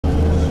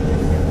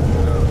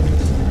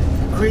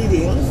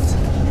Greetings.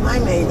 My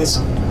name is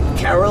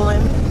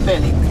Carolyn.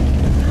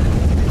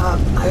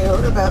 I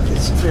heard about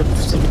this trip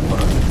from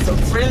some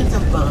friends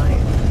of mine,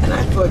 and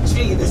I thought,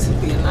 gee, this would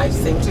be a nice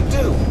thing to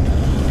do.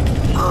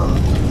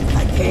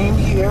 I came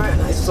here and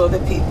I saw the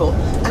people,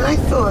 and I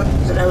thought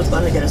that I was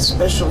going to get a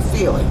special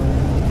feeling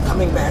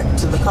coming back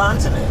to the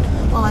continent.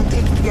 Well, I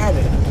didn't get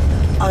it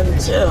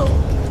until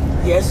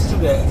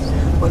yesterday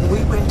when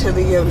we went to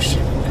the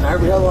ocean, and I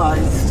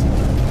realized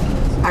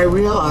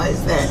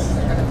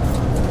that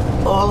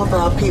all of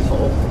our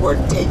people were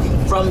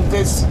taken from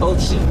this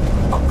ocean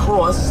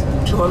across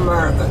to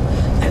America,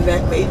 and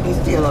that made me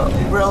feel a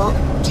real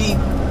deep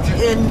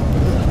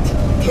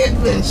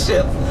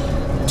kinship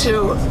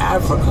to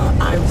Africa.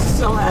 I'm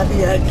so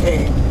happy I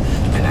came,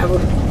 and I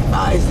would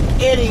advise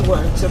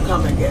anyone to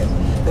come again.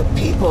 The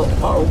people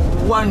are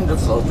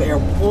wonderful, they're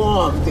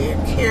warm, they're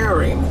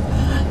caring,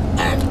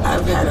 and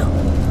I've had a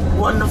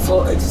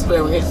wonderful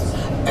experience.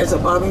 As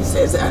Obama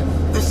says,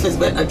 this has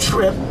been a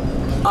trip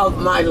of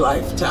my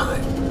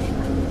lifetime,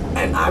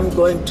 and I'm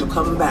going to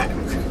come back.